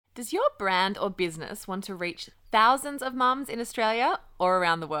Does your brand or business want to reach thousands of mums in Australia or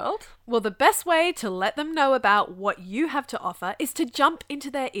around the world? Well, the best way to let them know about what you have to offer is to jump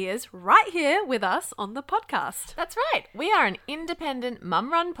into their ears right here with us on the podcast. That's right. We are an independent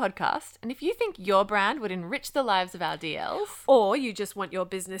mum-run podcast, and if you think your brand would enrich the lives of our DLs, Or you just want your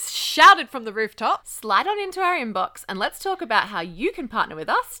business shouted from the rooftops, slide on into our inbox and let's talk about how you can partner with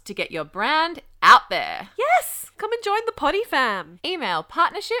us to get your brand out there. yes, come and join the Poddy fam. Email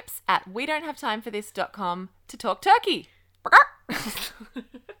partnerships@wedon'thavetimeforthis.com to talk turkey. Hey,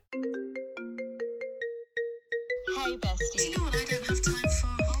 bestie. Do you know what I don't have time for?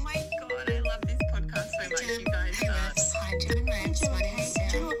 Oh my god, I love this podcast so much, you guys. Hey, Revs. Hi, Jen and Revs. My name's Do you know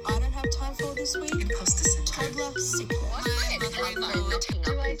Sarah. what I don't have time for this week? Imposter syndrome. Toddler sickness. My mother-in-law. What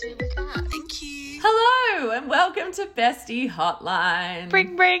do I do with that? Thank you. Hello and welcome to Bestie Hotline.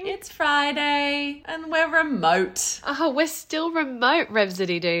 Bring, bring. It's Friday and we're remote. Oh, we're still remote,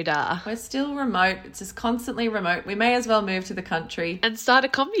 Revsity Doodah. We're still remote. It's just constantly remote. We may as well move to the country. And start a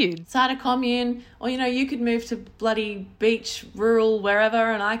commune. Start a commune, or you could move to bloody beach, rural,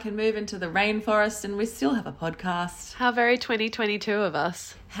 wherever, and I can move into the rainforest and we still have a podcast. How very 2022 of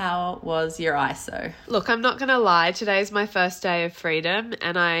us. How was your ISO? Look, I'm not going to lie. Today's my first day of freedom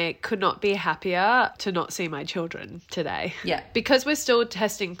and I could not be happier to not see my children today. Yeah. Because we're still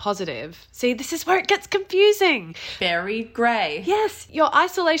testing positive. See, this is where it gets confusing. Very grey. Yes, your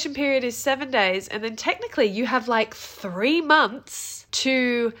isolation period is 7 days and then technically you have like 3 months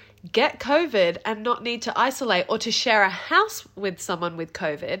to get COVID and not need to isolate, or to share a house with someone with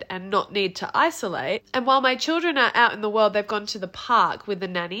COVID and not need to isolate. And while my children are out in the world, they've gone to the park with the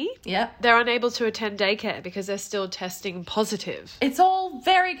nanny. Yep. They're unable to attend daycare because they're still testing positive. It's all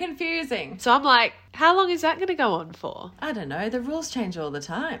very confusing. So I'm like, how long is that going to go on for? I don't know. The rules change all the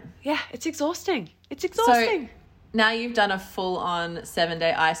time. Yeah, it's exhausting. It's exhausting. Now you've done a full-on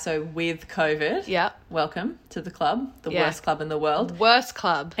 7-day ISO with COVID. Yeah. Welcome to the club, the Yeah. worst club in the world. Worst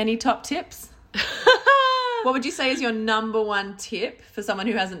club. Any top tips? What would you say is your number one tip for someone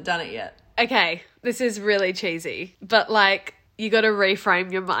who hasn't done it yet? Okay, this is really cheesy, but like, you got to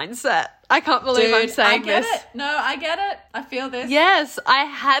reframe your mindset. I can't believe I'm saying I get this. it. No, I get it. I feel this. Yes, I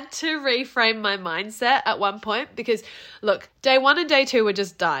had to reframe my mindset at one point because, look, day 1 and day 2 were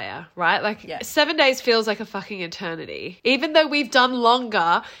just dire, right? Like, Yeah. 7 days feels like a fucking eternity. Even though we've done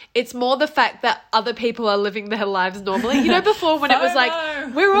longer, it's more the fact that other people are living their lives normally. You know, before when it was like,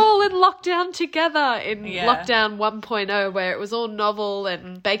 FOMO. we're all in lockdown together in Yeah. lockdown 1.0, where it was all novel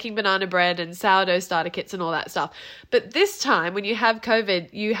and baking banana bread and sourdough starter kits and all that stuff. But this time, when you have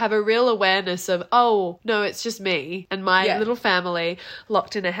COVID, you have a real awareness of, oh, no, it's just me and my Yeah. little family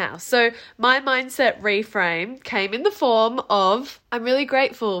locked in a house. So my mindset reframe came in the form of, I'm really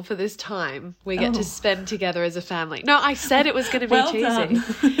grateful for this time we get to spend together as a family. No, I said it was going to be Well cheesy.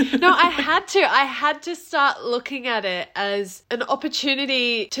 done. No, I had to start looking at it as an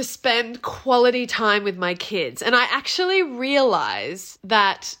opportunity to spend quality time with my kids. And I actually realized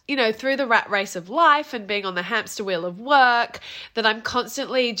that, through the rat race of life and being on the hamster wheel of work, that I'm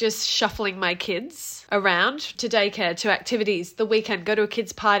constantly just shuffling my kids around to daycare, to activities, the weekend, go to a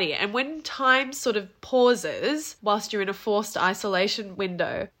kid's party. And when time sort of pauses whilst you're in a forced isolation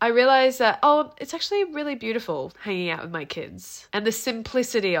window, I realized that, it's actually really beautiful hanging out with my kids and the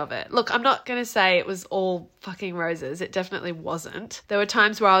simplicity of it. Look, I'm not going to say it was all fucking roses. It definitely wasn't. There were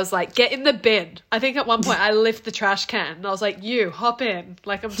times where I was like, get in the bin. I think at one point I lift the trash can and I was like, you hop in.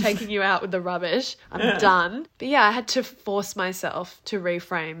 Like, I'm taking you out with the rubbish. I'm done. But yeah, I had to force myself to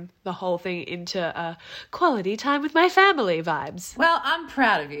reframe the whole thing into a quality time with my family vibes. Well, I'm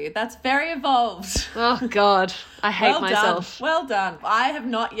proud of you. That's very evolved. Oh God, I hate Well myself. done. Well done. I have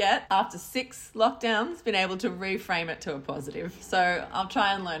not yet, after 6 lockdowns, been able to reframe it to a positive. So I'll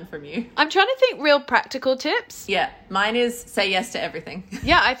try and learn from you. I'm trying to think real practical tips. Yeah, mine is say yes to everything.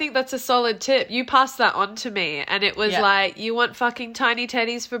 Yeah, I think that's a solid tip. You passed that on to me and it was Yeah. like, you want fucking tiny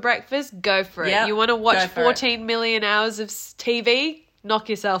teddies for breakfast? Go for it. Yep, You want to watch go for 14 million hours of TV? Knock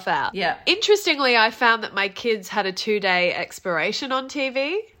yourself out. Yeah. Interestingly, I found that my kids had a 2-day expiration on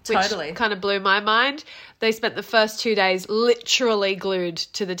TV, which Totally. kind of blew my mind. They spent the first 2 days literally glued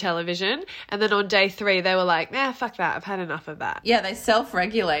to the television. And then on day 3, they were like, nah, fuck that. I've had enough of that. Yeah, they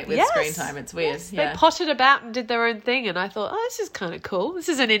self-regulate with Yes. screen time. It's weird. Yes, Yeah. They potted about and did their own thing. And I thought, this is kind of cool. This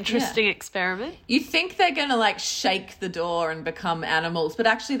is an interesting experiment. You think they're going to shake the door and become animals, but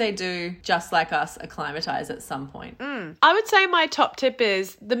actually they do, just like us, acclimatize at some point. I would say my top tip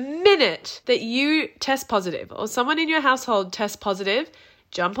is the minute that you test positive or someone in your household tests positive,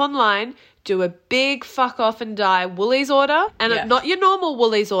 jump online, do a big fuck off and die Woolies order, and Yeah. not your normal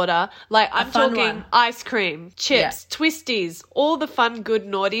Woolies order. Like, I'm fun talking one. ice cream, chips, twisties, all the fun, good,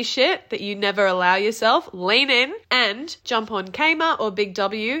 naughty shit that you never allow yourself. Lean in and jump on Kmart or Big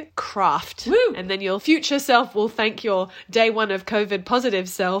W, craft. Woo. And then your future self will thank your day one of COVID positive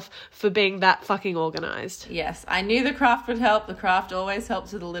self for being that fucking organised. Yes, I knew the craft would help. The craft always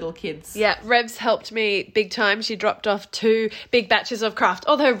helps with the little kids. Yeah, Revs helped me big time. She dropped off 2 big batches of craft.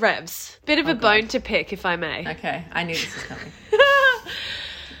 Although Revs, bit of a bone to pick, if I may. Okay, I knew this was coming.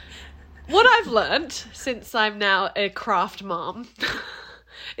 What I've learnt since I'm now a craft mom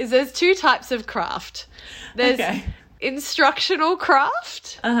is there's 2 types of craft. There's Okay. instructional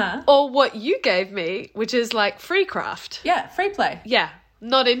craft Uh-huh. or what you gave me, which is like free craft. Yeah, free play. Yeah,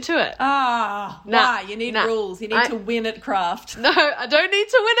 not into it. Ah, Nah, why? You need nah. rules. You need to win at craft. No, I don't need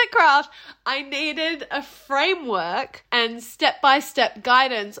to win at craft. I needed a framework and step-by-step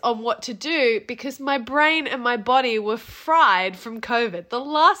guidance on what to do because my brain and my body were fried from COVID. The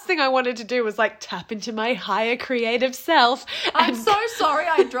last thing I wanted to do was like tap into my higher creative self. I'm and- so sorry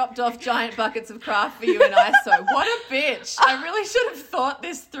I dropped off giant buckets of craft for you and ISO. What a bitch. I really should have thought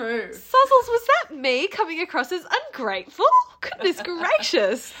this through. Sozzles, was that me coming across as ungrateful? Goodness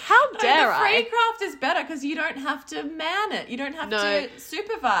gracious. How dare the I? free craft is better because you don't have to man it. You don't have No. to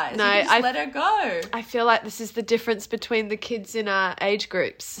supervise. No, you can just let her go. I feel like this is the difference between the kids in our age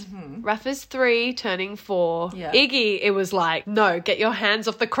groups. Rafa's 3, turning 4. Mm-hmm. Yeah. Iggy, it was like, no, get your hands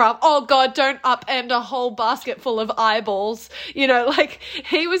off the craft. Oh God, don't upend a whole basket full of eyeballs. You know, like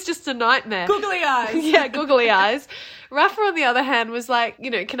he was just a nightmare. Googly eyes. Yeah, googly eyes. Rafa, on the other hand, was like, you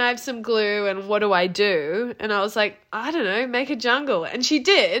know, can I have some glue and what do I do? And I was like, I don't know, make a jungle. And she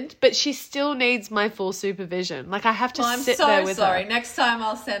did, but she still needs my full supervision. Like I have to Well, I'm sit so there with sorry. her. Next time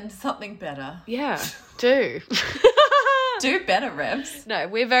I'll send something better. Yeah, do. Do better, Revs. No,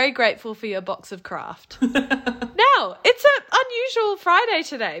 we're very grateful for your box of craft. Now, it's an unusual Friday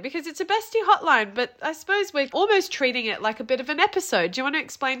today because it's a bestie hotline, but I suppose we're almost treating it like a bit of an episode. Do you want to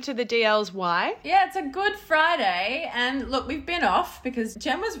explain to the DLs why? Yeah, it's a good Friday, and look, we've been off because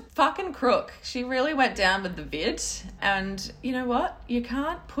Jen was fucking crook. She really went down with the vid, and you know what? You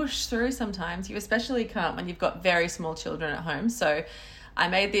can't push through sometimes. You especially can't when you've got very small children at home, so I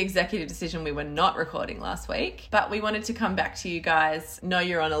made the executive decision we were not recording last week, but we wanted to come back to you guys. Know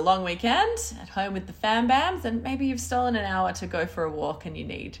you're on a long weekend at home with the fam bams, and maybe you've stolen an hour to go for a walk and you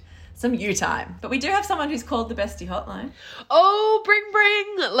need some you time. But we do have someone who's called the Bestie Hotline. Oh,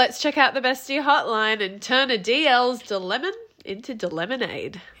 bring. Let's check out the bestie hotline and turn a DL's dilemma into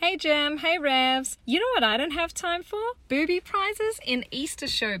Dilemonade. Hey Jam, hey Revs. You know what I don't have time for? Booby prizes in Easter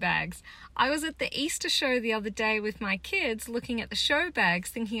show bags. I was at the Easter show the other day with my kids looking at the show bags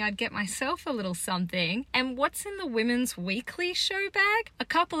thinking I'd get myself a little something. And what's in the Women's Weekly show bag? A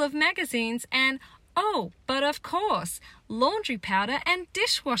couple of magazines and, oh, but of course, laundry powder and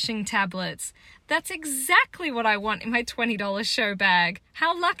dishwashing tablets. That's exactly what I want in my $20 show bag.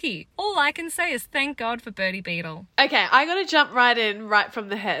 How lucky. All I can say is thank God for Birdie Beetle. Okay, I gotta jump right in, right from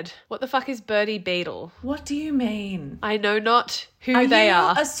the head. What the fuck is Birdie Beetle? What do you mean? I know not who Are they you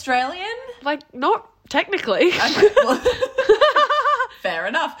are. Australian? Like, not technically. Okay, well, fair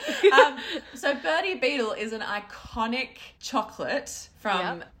enough. So Birdie Beetle is an iconic chocolate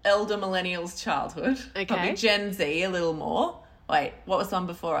from Yep. elder millennials' childhood. Okay. Probably Gen Z a little more. Wait, what was the one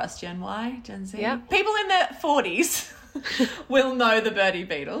before us? Gen Y? Gen Z? Yep. People in their 40s will know the Birdie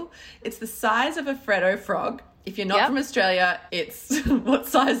Beetle. It's the size of a Freddo frog. If you're not Yep. from Australia, it's... What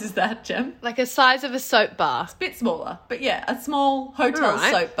size is that, Jem? Like a size of a soap bar. Bit smaller. But yeah, a small hotel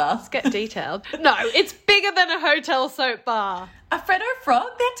Right. soap bar. Let's get detailed. No, it's bigger than a hotel soap bar. A Freddo frog?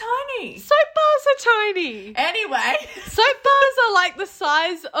 They're tiny. Soap bars are tiny. Anyway... Soap bars are like the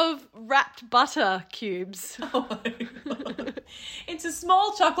size of wrapped butter cubes. Oh my God. It's a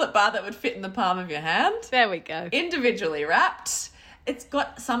small chocolate bar that would fit in the palm of your hand, There we go. individually wrapped. It's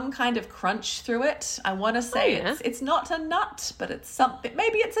got some kind of crunch through it. I want to say yeah. it's not a nut, but it's something.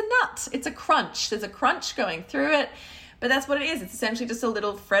 Maybe it's a nut. It's a crunch. There's a crunch going through it. But that's what it is. It's essentially just a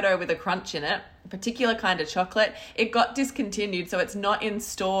little Freddo with a crunch in it. A particular kind of chocolate. It got discontinued, so it's not in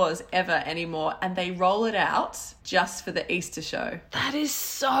stores ever anymore. And they roll it out just for the Easter show. That is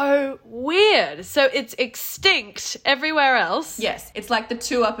so weird. So it's extinct everywhere else. Yes, it's like the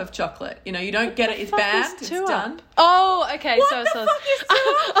 2-Up of chocolate. You know, you don't get it. It's Fuck is banned. It's 2-Up? done. Oh, okay. What so the so. fuck is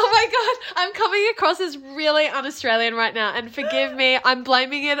 2-Up? Oh my God, I'm coming across as really un-Australian right now, and forgive me. I'm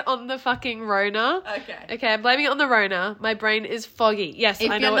blaming it on the fucking Rona. Okay. Okay, I'm blaming it on the Rona. My brain is foggy. Yes, If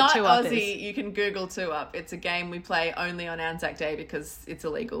I know you're what not 2-Up Aussie, is. you can can Google 2Up. It's a game we play only on Anzac Day because it's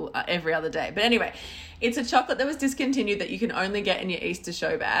illegal every other day. But anyway, it's a chocolate that was discontinued that you can only get in your Easter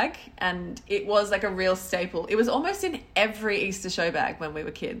show bag. And it was like a real staple. It was almost in every Easter show bag when we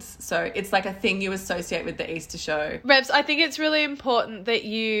were kids. So it's like a thing you associate with the Easter show. Rebs, I think it's really important that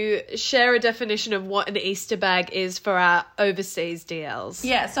you share a definition of what an Easter bag is for our overseas DLs.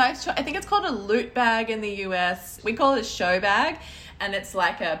 Yeah, so I think it's called a loot bag in the US. We call it a show bag. And it's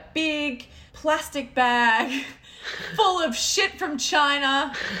like a big plastic bag full of shit from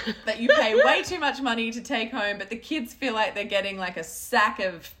China that you pay way too much money to take home, but the kids feel like they're getting like a sack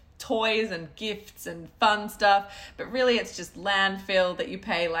of toys and gifts and fun stuff, but really it's just landfill that you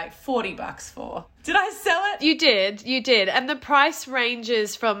pay like $40 for. Did I sell it? You did. And the price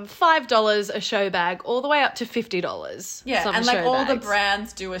ranges from $5 a show bag all the way up to $50. Yeah, some and like show all the bags.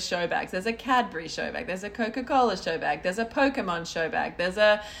 brands do a show bag. There's a Cadbury show bag, there's a Coca-Cola show bag, there's a Pokemon show bag, there's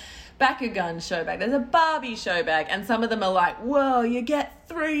a Bakugan show bag, there's a Barbie show bag, and some of them are like, whoa, you get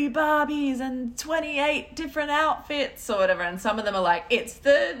 3 Barbies and 28 different outfits or whatever, and some of them are like, it's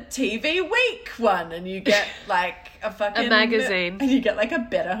the TV Week one, and you get like a fucking... A magazine. And you get like a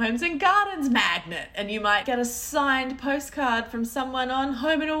Better Homes and Gardens magnet, and you might get a signed postcard from someone on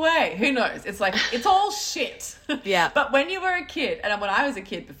Home and Away. Who knows? It's like, it's all shit. Yeah. But when you were a kid, and when I was a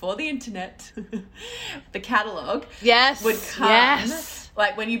kid, before the internet, the catalogue Yes. would come... Yes.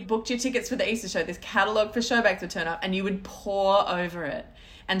 Like when you booked your tickets for the Easter show, this catalogue for show bags would turn up and you would pore over it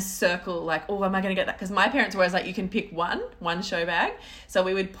and circle like, oh, am I going to get that? Because my parents were always like, you can pick one show bag. So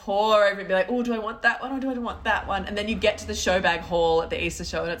we would pore over it and be like, oh, do I want that one or do I want that one? And then you get to the show bag hall at the Easter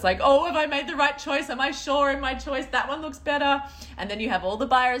show and it's like, oh, have I made the right choice? Am I sure in my choice? That one looks better. And then you have all the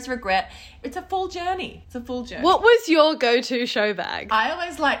buyer's regret. It's a full journey. What was your go-to show bag? I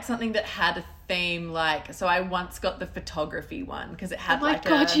always liked something that had a theme, like, so I once got the photography one because it had Oh my like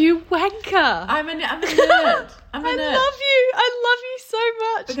God, you wanker. I'm a nerd. I'm a I nerd. love you so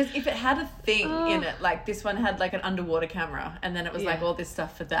much. Because if it had a thing in it, like this one had like an underwater camera and then it was like all this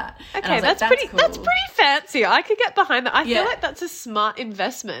stuff for that. And I Okay, was like, that's cool. pretty fancy. I could get behind that. I Yeah. feel like that's a smart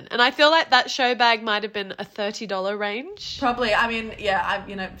investment. And I feel like that show bag might have been a $30 range. Probably. I mean, yeah,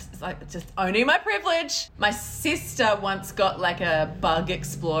 it's like just owning my privilege. My sister once got like a bug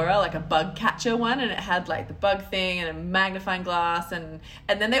explorer, like a bug catcher one, and it had like the bug thing and a magnifying glass and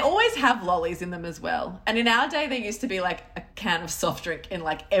then they always have lollies in them as well. And in our day, there used to be like a can of soft drink in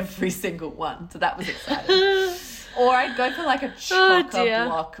like every single one. So that was exciting. Or I'd go for like a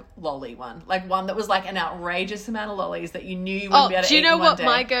chock-a-block lolly one. Like one that was like an outrageous amount of lollies that you knew you wouldn't be able to do you eat know in one what day.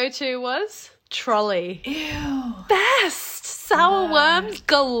 my go-to was? Trolley. Ew. Best. Sour worms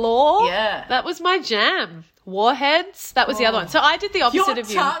galore. Yeah. That was my jam. Warheads. That was the other one. So I did the opposite Your of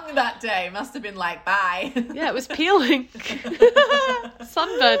you. tongue that day must have been like, bye. Yeah, it was peeling.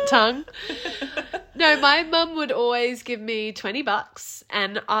 Sunburnt tongue. No, my mum would always give me $20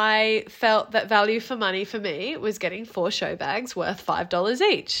 and I felt that value for money for me was getting 4 show bags worth $5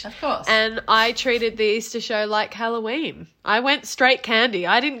 each. Of course. And I treated the Easter show like Halloween. I went straight candy.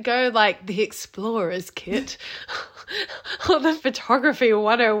 I didn't go like the Explorer's kit or the Photography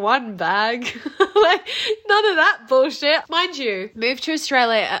 101 bag. Like, none of that bullshit. Mind you, moved to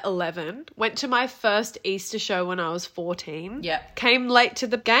Australia at 11, went to my first Easter show when I was 14. Yep. Came late to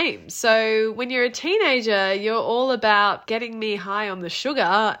the game. So when you're a teenager, you're all about getting me high on the sugar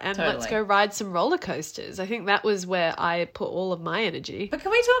and let's Totally. go ride some roller coasters. I think that was where I put all of my energy. But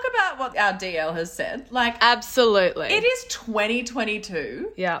can we talk about what our DL has said? Like, Absolutely. it is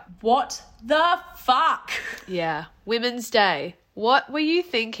 2022. Yeah. What the fuck? Yeah. Women's Day. What were you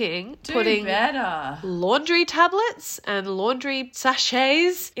thinking Do putting better. laundry tablets and laundry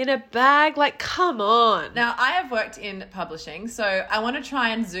sachets in a bag? Like, come on. Now, I have worked in publishing, so I want to try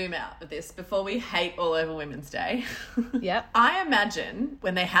and zoom out with this before we hate all over Women's Day. Yep. I imagine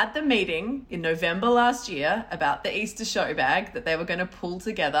when they had the meeting in November last year about the Easter show bag that they were going to pull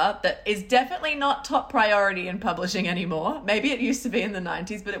together, that is definitely not top priority in publishing anymore. Maybe it used to be in the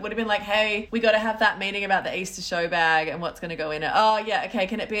 90s, but it would have been like, hey, we got to have that meeting about the Easter show bag and what's going to go in it. Oh, yeah, okay,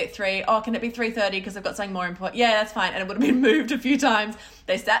 can it be at 3? Oh, can it be 3:30 because I've got something more important? Yeah, that's fine. And it would have been moved a few times.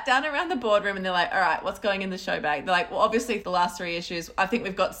 They sat down around the boardroom and they're like, all right, what's going in the show bag? They're like, well, obviously the last 3 issues, I think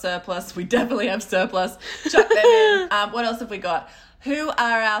we've got surplus. We definitely have surplus. Chuck them in. What else have we got? Who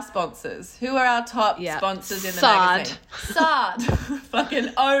are our sponsors? Who are our top Yeah. sponsors in the Sard. magazine? Sard. Fucking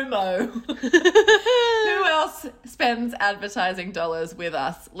Omo. Who else spends advertising dollars with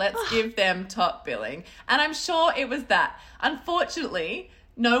us? Let's give them top billing. And I'm sure it was that. Unfortunately,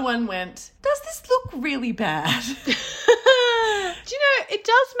 no one went, does this look really bad? Do you know, it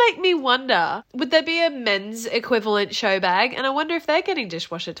does make me wonder, would there be a men's equivalent show bag? And I wonder if they're getting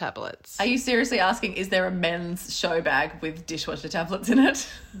dishwasher tablets. Are you seriously asking, is there a men's show bag with dishwasher tablets in it?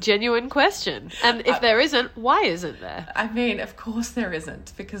 Genuine question. And if there isn't, why isn't there? I mean, of course there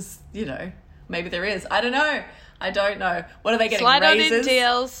isn't, because, you know, maybe there is. I don't know. What are they getting? Slide razors? on in,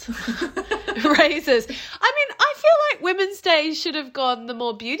 DLs. Razors. I mean, I feel like Women's Day should have gone the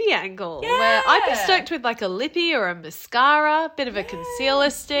more beauty angle. Where I'd be stoked with like a lippy or a mascara, bit of a concealer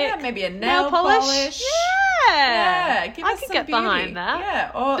stick. Yeah, maybe a nail polish. Yeah. Give I us could some get beauty. behind that.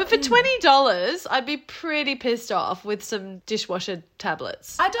 Yeah. But for $20, I'd be pretty pissed off with some dishwasher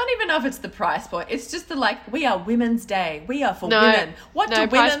tablets. I don't even know if it's the price point. It's just the we are Women's Day. We are for No, women. What no, do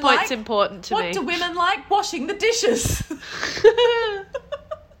price women point's like? important to me. What do women like? Washing the dishes.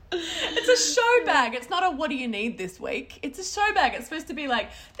 It's a show bag. It's not a what do you need this week. It's a show bag. It's supposed to be like,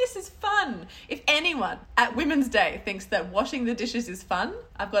 this is fun. If anyone at Women's Day thinks that washing the dishes is fun,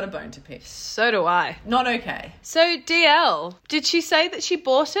 I've got a bone to pick. So do I. Not okay. So DL, did she say that she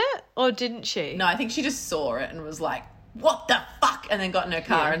bought it or didn't she? No, I think she just saw it and was like, what the fuck? And then got in her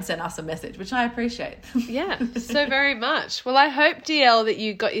car and sent us a message, which I appreciate. Yeah, so very much. Well, I hope, DL, that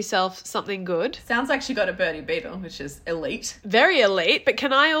you got yourself something good. Sounds like she got a Birdie Beetle, which is elite. Very elite. But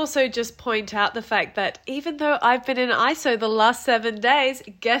can I also just point out the fact that even though I've been in ISO the last 7 days,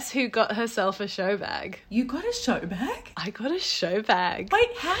 guess who got herself a show bag? You got a show bag? I got a show bag.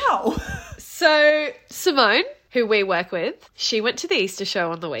 Wait, how? So Simone, who we work with, she went to the Easter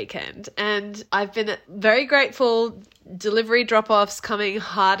show on the weekend, and I've been very grateful. Delivery drop-offs coming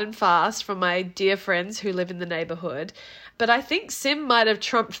hard and fast from my dear friends who live in the neighbourhood. But I think Sim might have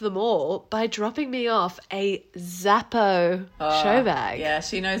trumped them all by dropping me off a Zappo show bag. Yeah,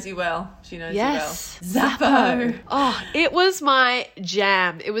 she knows you well. Yes, you well. Zappo. Oh, it was my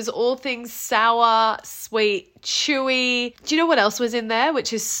jam. It was all things sour, sweet, chewy. Do you know what else was in there,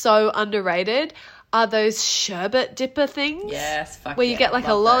 which is so underrated? Are those sherbet dipper things? Yes, fuck Where you yeah, get like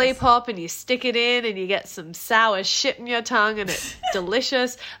a love those. lollipop and you stick it in and you get some sour shit in your tongue and it's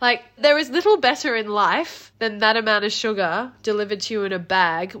delicious. Like, there is little better in life than that amount of sugar delivered to you in a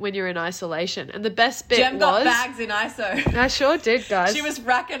bag when you're in isolation. And the best bit Jem got was... bags in ISO. I sure did, guys. She was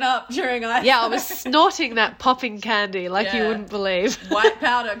racking up during ISO. Yeah, I was snorting that popping candy like you Yeah. wouldn't believe. White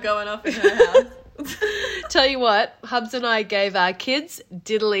powder going off in her house. Tell you what, Hubs and I gave our kids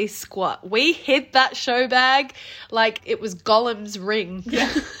diddly squat. We hid that show bag like it was Gollum's ring.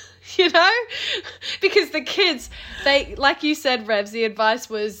 Yeah. You know? Because the kids, they, like you said, Revs, the advice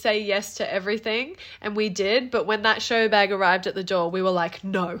was say yes to everything. And we did. But when that show bag arrived at the door, we were like,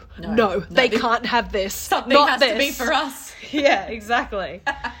 no, they can't have this. Something Not has this. to be for us. Yeah, exactly.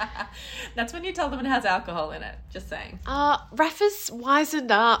 That's when you tell them it has alcohol in it. Just saying. Rafa's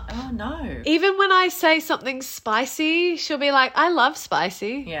wisened up. Oh, no. Even when I say something spicy, she'll be like, I love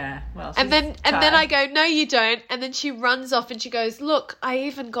spicy. Yeah, well, And then I go, no, you don't. And then she runs off and she goes, look, I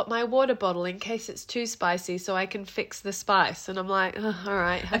even got my water bottle in case it's too spicy so I can fix the spice. And I'm like, oh, all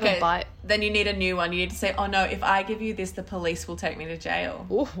right, have a bite. Then you need a new one. You need to say, oh no, if I give you this, the police will take me to jail.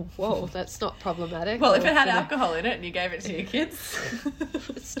 Oh, whoa, that's not problematic. Well, if it had alcohol in it and you gave it to your kids.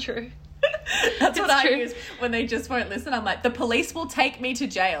 It's true. That's what I true. use when they just won't listen. I'm like, the police will take me to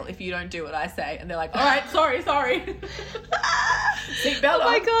jail if you don't do what I say. And they're like, all right, sorry. Seatbelt on. Oh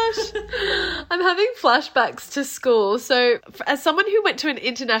my gosh. I'm having flashbacks to school. So as someone who went to an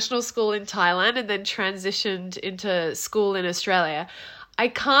international school in Thailand and then transitioned into school in Australia, I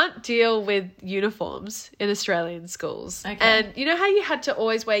can't deal with uniforms in Australian schools. Okay. And you know how you had to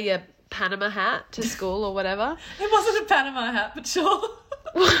always wear your Panama hat to school or whatever? It wasn't a Panama hat, but sure.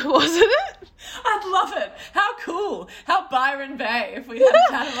 Wasn't it? I'd love it. How cool. How Byron Bay if we had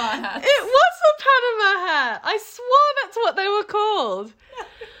Panama hats. It was a Panama hat. I swore that's what they were called.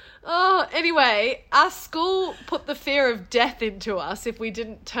 Oh, anyway, our school put the fear of death into us if we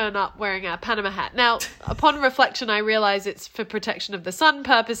didn't turn up wearing our Panama hat. Now, upon reflection, I realise it's for protection of the sun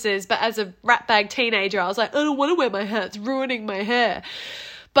purposes, but as a ratbag teenager, I was like, I don't want to wear my hat. It's ruining my hair.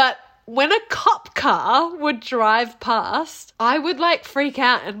 But when a cop car would drive past, I would like freak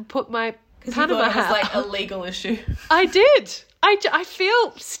out and put my Panama it was hat like a on. legal issue. I did. I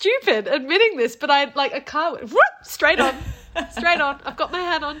feel stupid admitting this, but I like a car went whoop, straight on. Straight on. I've got my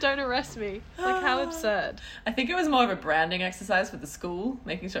hat on. Don't arrest me. Like, how absurd. I think it was more of a branding exercise for the school,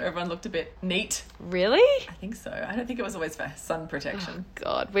 making sure everyone looked a bit neat. Really? I think so. I don't think it was always for sun protection.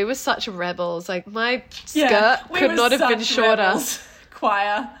 God, we were such rebels. Like, my Yeah, skirt we could were not have been such shorter. rebels.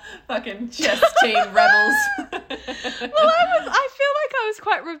 Choir, fucking chess team rebels. I feel like I was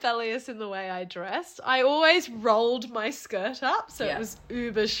quite rebellious in the way I dressed. I always rolled my skirt up so Yeah. it was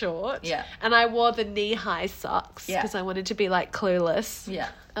uber short. Yeah. And I wore the knee-high socks Yeah. because I wanted to be like Clueless. Yeah.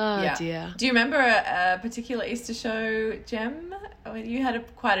 Oh, Yeah. dear. Do you remember a particular Easter show, Gem? When you had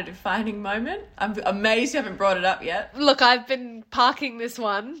quite a defining moment? I'm amazed you haven't brought it up yet. Look, I've been parking this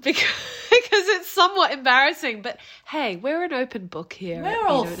one because it's somewhat embarrassing, but hey, we're an open book here. We're We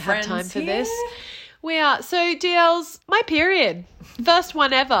all don't have friends time for here. this. We are. So, DLs, my period, first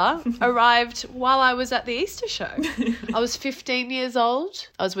one ever, arrived while I was at the Easter show. I was 15 years old.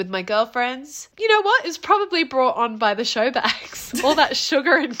 I was with my girlfriends. You know what? It was probably brought on by the show bags. All that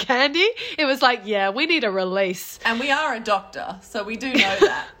sugar and candy. It was like, yeah, we need a release. And we are a doctor, so we do know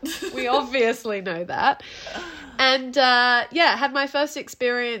that. We obviously know that. And yeah, had my first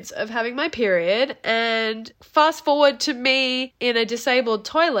experience of having my period, and fast forward to me in a disabled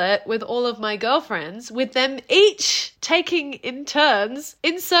toilet with all of my girlfriends, with them each taking in turns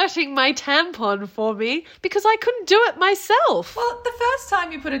inserting my tampon for me because I couldn't do it myself. Well, the first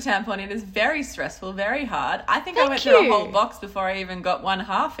time you put a tampon in is very stressful, very hard. I think I Thank went through a you. whole box before I even got one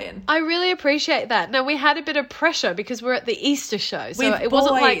half in. I really appreciate that. Now, we had a bit of pressure because we're at the Easter show, so With it boys.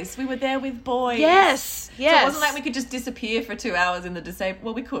 wasn't like... We were there with boys. Yes, So yes. it wasn't like we could just disappear for 2 hours in the disabled...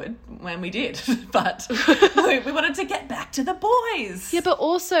 Well, we could when we did, but we wanted to get back to the boys. Yeah, but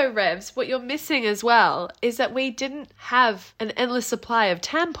also, Revs, what you're missing as well is that we didn't have an endless supply of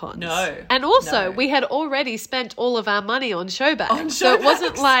tampons. No, And also, no. we had already spent all of our money on show bags. On so show it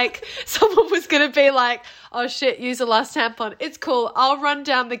wasn't bags. like someone was going to be like, oh shit, use the last tampon. It's cool. I'll run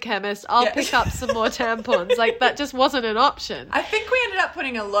down the chemist. I'll Yeah. pick up some more tampons. Like, that just wasn't an option. I think we ended up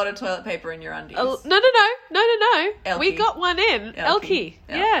putting a lot of toilet paper in your undies. No. We Elkie. got one in. Elkie.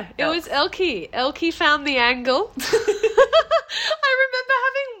 Yeah, it was Elkie. Elkie found the angle. I remember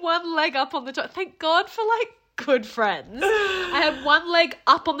having one leg up on the toilet. Thank God for like good friends. I had one leg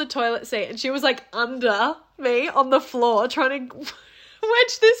up on the toilet seat and she was like under me on the floor trying to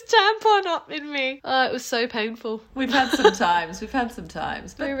wedge this tampon up in me. Oh, it was so painful. We've had some times.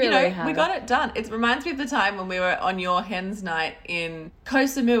 But, We really we have. got it done. It reminds me of the time when we were on your hens night in Koh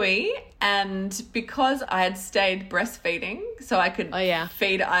Samui, and because I had stayed breastfeeding, so I could Oh, yeah.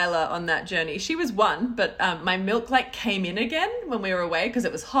 feed Isla on that journey. She was one, but my milk like came in again when we were away because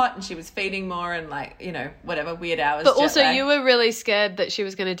it was hot and she was feeding more and like, you know, whatever, weird hours. But jet also, lag. you were really scared that she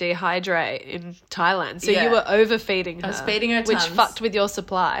was going to dehydrate in Thailand. So Yeah. you were overfeeding her. I was feeding her which tons. fucked with your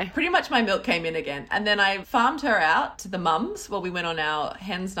supply. Pretty much my milk came in again. And then I farmed her out to the mums while we went on our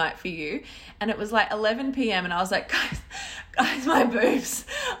hens night for you. And it was like 11 p.m. and I was like, guys, my boobs,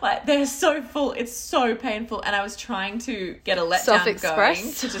 like they're so full. It's so painful. And I was trying to get a letdown Self-express?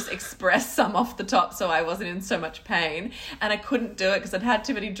 going to just express some off the top so I wasn't in so much pain. And I couldn't do it because I'd had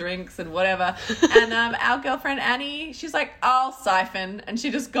too many drinks and whatever. And our girlfriend Annie, she's like, I'll siphon. And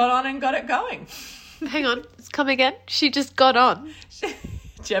she just got on and got it going. Hang on, let's come again. She just got on.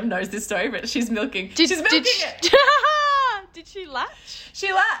 Jem knows this story, but she's milking. She's milking it. Did she latch?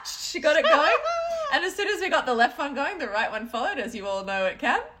 She latched. She got it going. And as soon as we got the left one going, the right one followed, as you all know it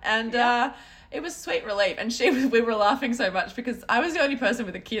can. And it was sweet relief. And we were laughing so much because I was the only person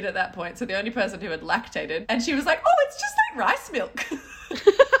with a kid at that point. So the only person who had lactated. And she was like, oh, it's just like rice milk.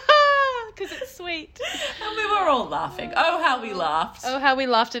 Because it's sweet. And we were all laughing. Oh, how we laughed. Oh, how we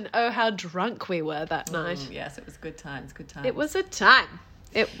laughed and oh, how drunk we were that night. Yes, it was good times, good times. It was a time.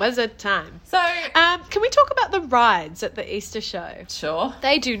 It was a time. So, Can we talk about the rides at the Easter show? sure.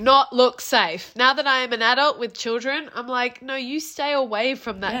 They do not look safe. Now that I am an adult with children, I'm like, no, you stay away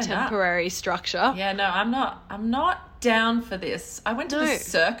from that Yeah, no. temporary structure. Yeah, no, I'm not down for this. I went to No. the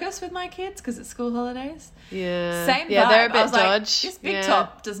circus with my kids because it's school holidays. Yeah. Same Yeah, vibe. they're a bit I was like, dodge. this big Yeah.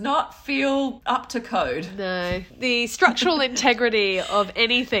 top does not feel up to code. No. The structural integrity of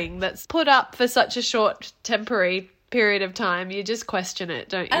anything that's put up for such a short temporary period of time, you just question it,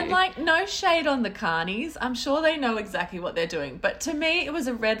 don't you? And like, no shade on the carnies. I'm sure they know exactly what they're doing. But to me, it was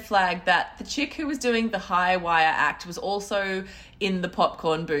a red flag that the chick who was doing the high wire act was also in the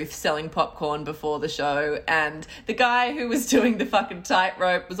popcorn booth selling popcorn before the show, and the guy who was doing the fucking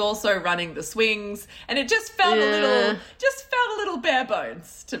tightrope was also running the swings, and it just felt a little bare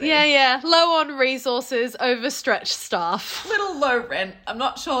bones to me. Yeah. Low on resources, overstretched staff. Little low rent. I'm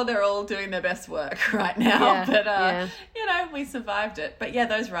not sure they're all doing their best work right now, Yeah, but yeah. you know, we survived it. But yeah,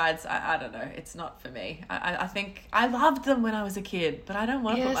 those rides, I don't know, it's not for me. I think I loved them when I was a kid, but I don't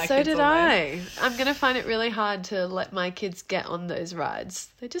want to put Yeah, my so kids did on I. those. I'm going to find it really hard to let my kids get on those rides.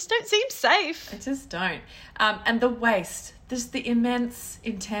 They just don't seem safe. I just don't. And the waste just the immense,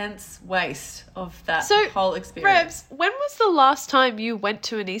 intense waste of that So, whole experience. Revs, when was the last time you went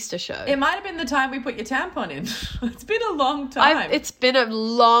to an Easter show? It might have been the time we put your tampon in. It's been a long time. It's been a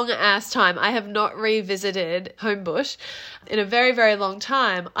long ass time. I have not revisited Homebush in a very, very long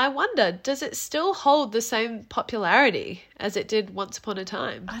time. I wonder, does it still hold the same popularity as it did once upon a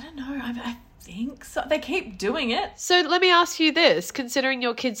time? I don't know. I think so. They keep doing it. So let me ask you this, considering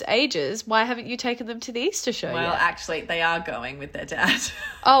your kids' ages, why haven't you taken them to the Easter show Well, yet? actually, they are going with their dad.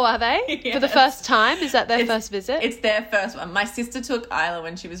 Oh, are they? For the Yes. first time? Is that their first visit? It's their first one. My sister took Isla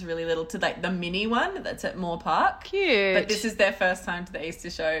when she was really little to like the mini one that's at Moore Park. Cute. But this is their first time to the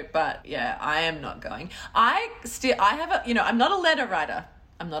Easter show. But yeah, I am not going. I have a, I'm not a letter writer.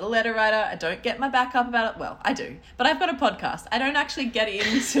 I don't get my back up about it. Well, I do, but I've got a podcast. I don't actually get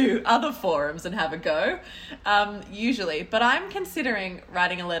into other forums and have a go, usually. But I'm considering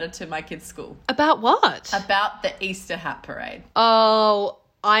writing a letter to my kids' school About what? about the Easter hat parade. Oh,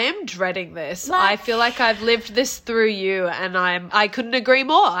 I am dreading this. I feel like I've lived this through you, and I couldn't agree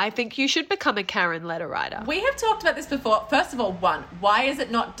more. I think you should become a Karen letter writer. We have talked about this before. First of all, why is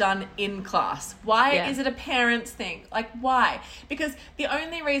it not done in class? Why is it a parents thing? Like, why? Because the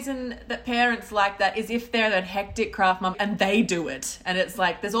only reason that parents like that is if they're that hectic craft mum and they do it. And it's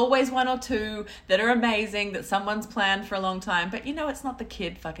like, there's always one or two that are amazing that someone's planned for a long time. But it's not the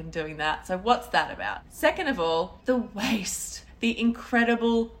kid fucking doing that. So what's that about? Second of all, the waste. The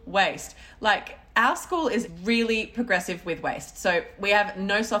incredible waste. Like, our school is really progressive with waste. So we have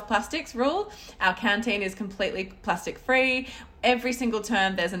no soft plastics rule. Our canteen is completely plastic free. Every single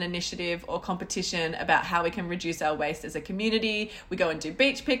term there's an initiative or competition about how we can reduce our waste as a community. We go and do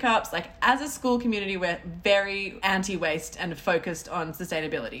beach pickups. Like, as a school community, we're very anti-waste and focused on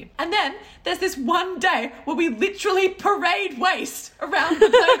sustainability. And then there's this one day where we literally parade waste around the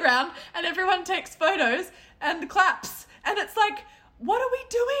playground and everyone takes photos and claps. And it's like, what are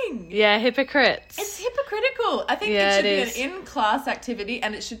we doing? Yeah, hypocrites. It's hypocritical. I think Yeah, it should it be an in-class activity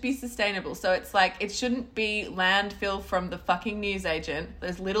and it should be sustainable. So it's like, it shouldn't be landfill from the fucking newsagent.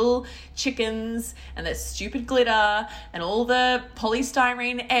 There's little chickens and there's stupid glitter and all the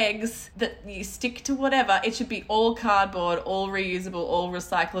polystyrene eggs that you stick to whatever. It should be all cardboard, all reusable, all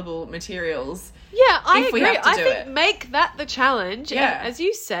recyclable materials. Yeah, I if we agree. have to I do think it. make that the challenge. Yeah. And as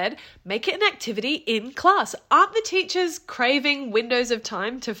you said, make it an activity in class. Aren't the teachers craving windows of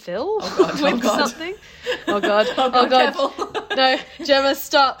time to fill God, with oh God. something? Oh God. Oh God, careful. No, Gemma,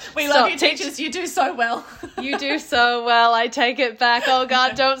 stop. We Stop. love you, teachers. You do so well. You do so well. I take it back. Oh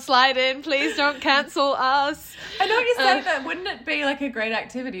God, don't slide in. Please don't cancel us. I know you say that. Wouldn't it be like a great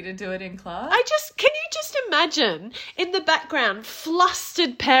activity to do it in class? Can you just imagine in the background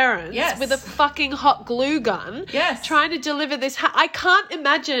flustered parents Yes. with a fucking hot glue gun Yes. trying to deliver this I can't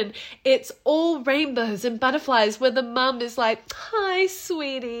imagine it's all rainbows and butterflies where the mum is like, hi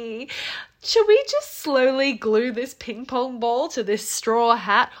sweetie, should we just slowly glue this ping pong ball to this straw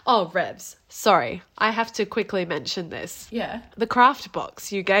hat? Oh, Revs, sorry, I have to quickly mention this. Yeah. The craft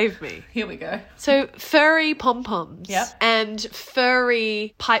box you gave me. Here we go. So furry pom-poms Yep. and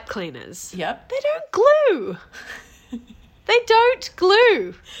furry pipe cleaners. Yep. They don't glue. They don't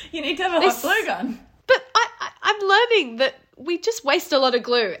glue. You need to have a hot glue gun. But I'm learning that we just waste a lot of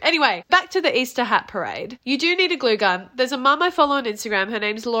glue. Anyway, back to the Easter hat parade. You do need a glue gun. There's a mum I follow on Instagram. Her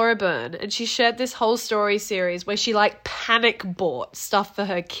name's Laura Byrne, and she shared this whole story series where she panic bought stuff for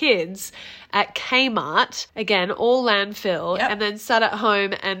her kids at Kmart. Again, all landfill. Yep. And then sat at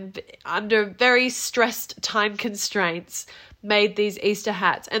home and under very stressed time constraints made these Easter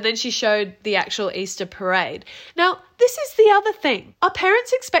hats, and then she showed the actual Easter parade. Now, this is the other thing. Are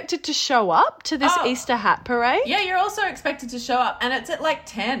parents expected to show up to this Oh. Easter hat parade? Yeah, you're also expected to show up, and it's at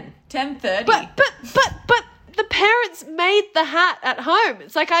 10:30. But the parents made the hat at home.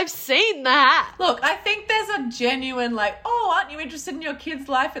 It's like, I've seen the hat. Look, I think there's a genuine aren't you interested in your kid's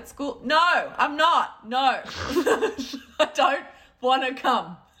life at school? No, I'm not. No. I don't want to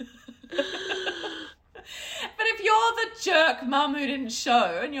come. But if you're the jerk mum who didn't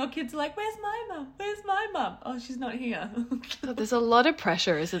show and your kids are like, where's my mum? Where's my mum? Oh, she's not here. God, there's a lot of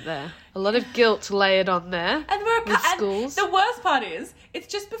pressure, isn't there? A lot of guilt layered on there. And we're with schools. And the worst part is, it's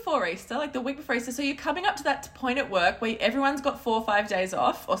just before Easter, like the week before Easter. So you're coming up to that point at work where everyone's got 4 or 5 days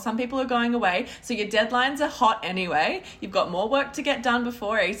off, or some people are going away. So your deadlines are hot anyway. You've got more work to get done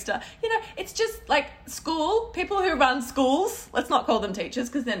before Easter. It's just like school, people who run schools. Let's not call them teachers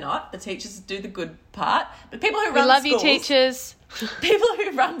because they're not. The teachers do the good part. But people who We run love schools. you, teachers. People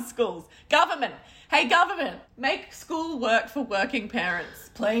who run schools, government, Hey, government, make school work for working parents,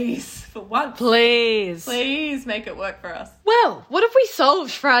 please. For once. Please. Please make it work for us. Well, what have we solved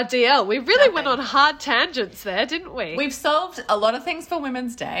for our DL? We really Nothing. went on hard tangents there, didn't we? We've solved a lot of things for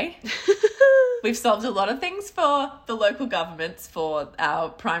Women's Day. We've solved a lot of things for the local governments, for our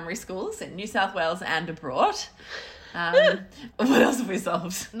primary schools in New South Wales and abroad. What else have we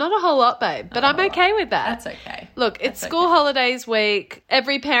solved? Not a whole lot, babe, but I'm okay with that. That's okay. Look, it's That's school okay. holidays week.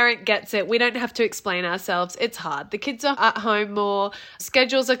 Every parent gets it. We don't have to explain ourselves. It's hard. The kids are at home more.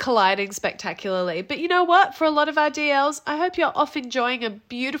 Schedules are colliding spectacularly. But you know what? For a lot of our DLs, I hope you're off enjoying a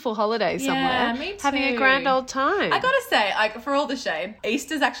beautiful holiday somewhere. me Having a too. grand old time. I gotta say, for all the shade,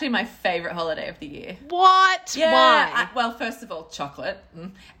 Easter's actually my favourite holiday of the year. What? Why? Well, first of all, chocolate.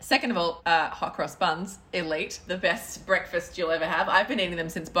 Second of all, hot cross buns, elite, the best breakfast you'll ever have. I've been eating them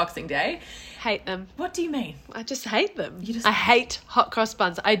since Boxing Day. Hate them. What do you mean? I just hate them. just- I hate hot cross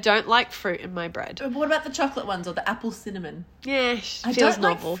buns. I don't like fruit in my bread. What about the chocolate ones or the apple cinnamon? Yeah, I feels don't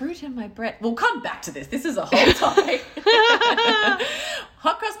novel. like fruit in my bread. We'll come back to this. This is a whole topic.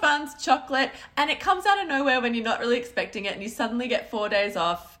 Hot cross buns, chocolate, and it comes out of nowhere when you're not really expecting it and you suddenly get 4 days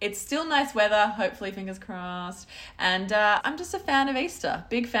off. It's still nice weather, hopefully, fingers crossed. And I'm just a fan of Easter.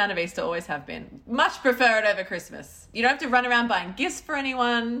 Big fan of Easter, always have been. Much prefer it over Christmas. You don't have to run around buying gifts for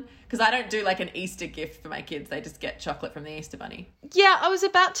anyone, because I don't do like an Easter gift for my kids. They just get chocolate from the Easter Bunny. Yeah, I was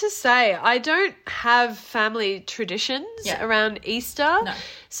about to say, I don't have family traditions Yeah. around Easter. No.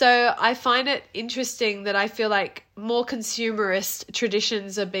 So I find it interesting that I feel like more consumerist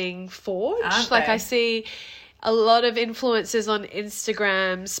traditions are being forged. Aren't Like they? I see a lot of influencers on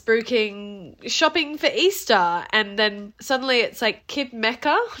Instagram spruiking shopping for Easter, and then suddenly it's like Kid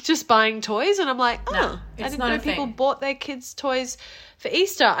Mecca just buying toys, and I'm like, oh, No, I it's didn't not know a people thing. bought their kids toys for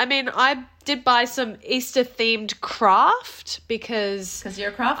Easter. I mean, I did buy some Easter themed craft because Because you're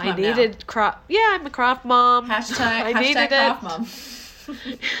a craft I mum needed craft. Yeah, I'm a craft mom. now. I Hashtag needed craft it. mum.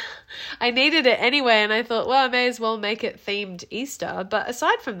 I needed it anyway, and I thought, well, I may as well make it themed Easter. But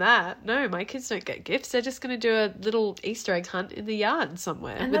aside from that, no, my kids don't get gifts. They're just going to do a little Easter egg hunt in the yard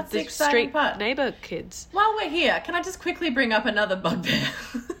somewhere And with that's the the exciting street part. neighbor kids. While we're here, can I just quickly bring up another bugbear?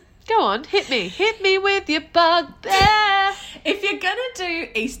 Go on, hit me with your bugbear. If you're gonna do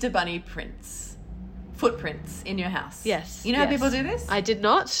Easter Bunny prints, footprints in your house. Yes, You know how yes. people do this? I did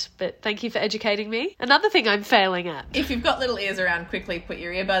not, but thank you for educating me. Another thing I'm failing at. If you've got little ears around, quickly put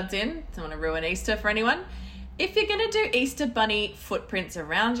your earbuds in. Don't want to ruin Easter for anyone. If you're gonna do Easter Bunny footprints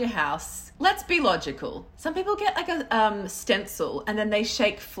around your house, let's be logical. Some people get like a stencil and then they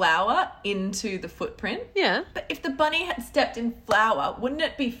shake flour into the footprint. Yeah. But if the bunny had stepped in flour, wouldn't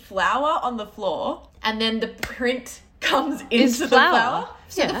it be flour on the floor and then the print comes into the flour. flour?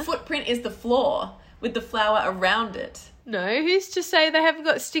 So Yeah. the footprint is the floor with the flour around it. No, who's to say they haven't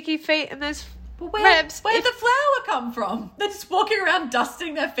got sticky feet and there's But Rebs, where if- did the flour come from? They're just walking around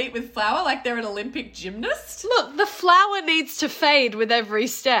dusting their feet with flour like they're an Olympic gymnast? Look, the flour needs to fade with every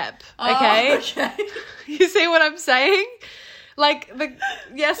step, okay? Oh, okay. You see what I'm saying? Like,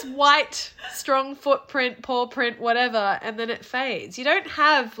 white, strong footprint, paw print, whatever, and then it fades. You don't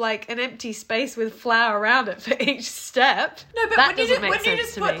have, like, an empty space with flour around it for each step. No, but that wouldn't doesn't make you sense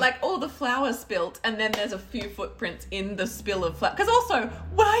just to put me. like all the flour spilt and then there's a few footprints in the spill of flour? Because also,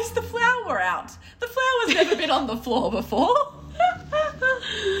 why is the flour out? The flour's never been on the floor before.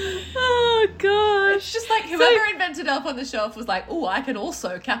 Oh, gosh. It's just like whoever invented Elf on the Shelf was like, oh, I can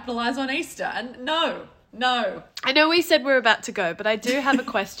also capitalize on Easter. And no. I know we said we're about to go, but I do have a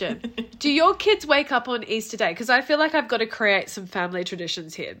question. Do your kids wake up on Easter Day? Because I feel like I've got to create some family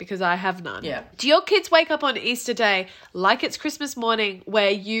traditions here because I have none. Yeah. Do your kids wake up on Easter Day like it's Christmas morning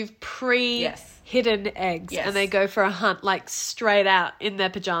where you've hidden eggs Yes. and they go for a hunt like straight out in their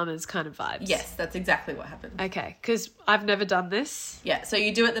pajamas kind of vibes? Yes, that's exactly what happened. Okay, because I've never done this. Yeah, so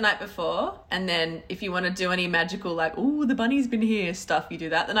you do it the night before, and then if you want to do any magical, like, oh, the bunny's been here stuff, you do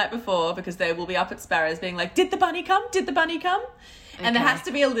that the night before because they will be up at Sparrows being like, did the bunny come? Did the bunny come? And there Okay. has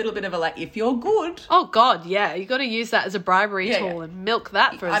to be a little bit of a, like, if you're good. Oh, God, yeah. You got to use that as a bribery Yeah, tool yeah. and milk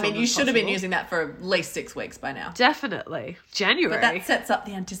that for as I mean, long you as should have been possible. using that for at least 6 weeks by now. Definitely. January. But that sets up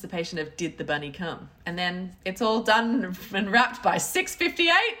the anticipation of did the bunny come? And then it's all done and wrapped by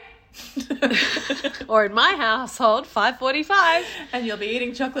 6:58. Or in my household, 5:45. And you'll be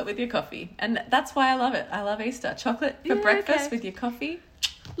eating chocolate with your coffee. And that's why I love it. I love Easter. Chocolate for Yeah, breakfast okay. with your coffee.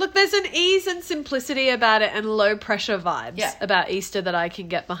 Look, there's an ease and simplicity about it and low pressure vibes Yeah. about Easter that I can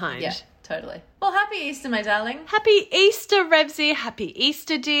get behind. Yeah, totally. Well, happy Easter, my darling. Happy Easter, Revsy. Happy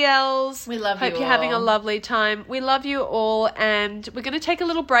Easter, DLs. We love Hope you you're having a all. lovely time. We love you all, and we're going to take a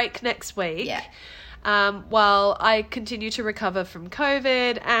little break next week. Yeah. while I continue to recover from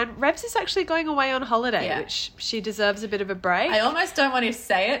COVID. And Revs is actually going away on holiday, Yeah. which she deserves a bit of a break. I almost don't want to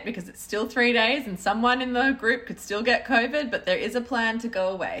say it because it's still 3 days and someone in the group could still get COVID, but there is a plan to go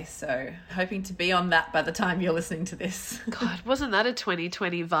away. So hoping to be on that by the time you're listening to this. God, wasn't that a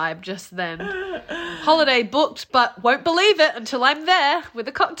 2020 vibe just then? Holiday booked, but won't believe it until I'm there with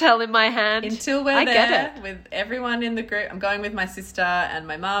a cocktail in my hand. Until we're I there get it. with everyone in the group. I'm going with my sister and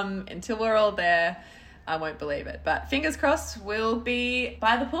my mum. Until we're all there, I won't believe it. But fingers crossed, we'll be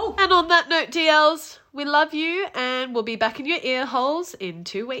by the pool. And on that note, DLs, we love you and we'll be back in your ear holes in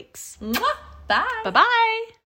 2 weeks. Mwah! Bye. Bye-bye.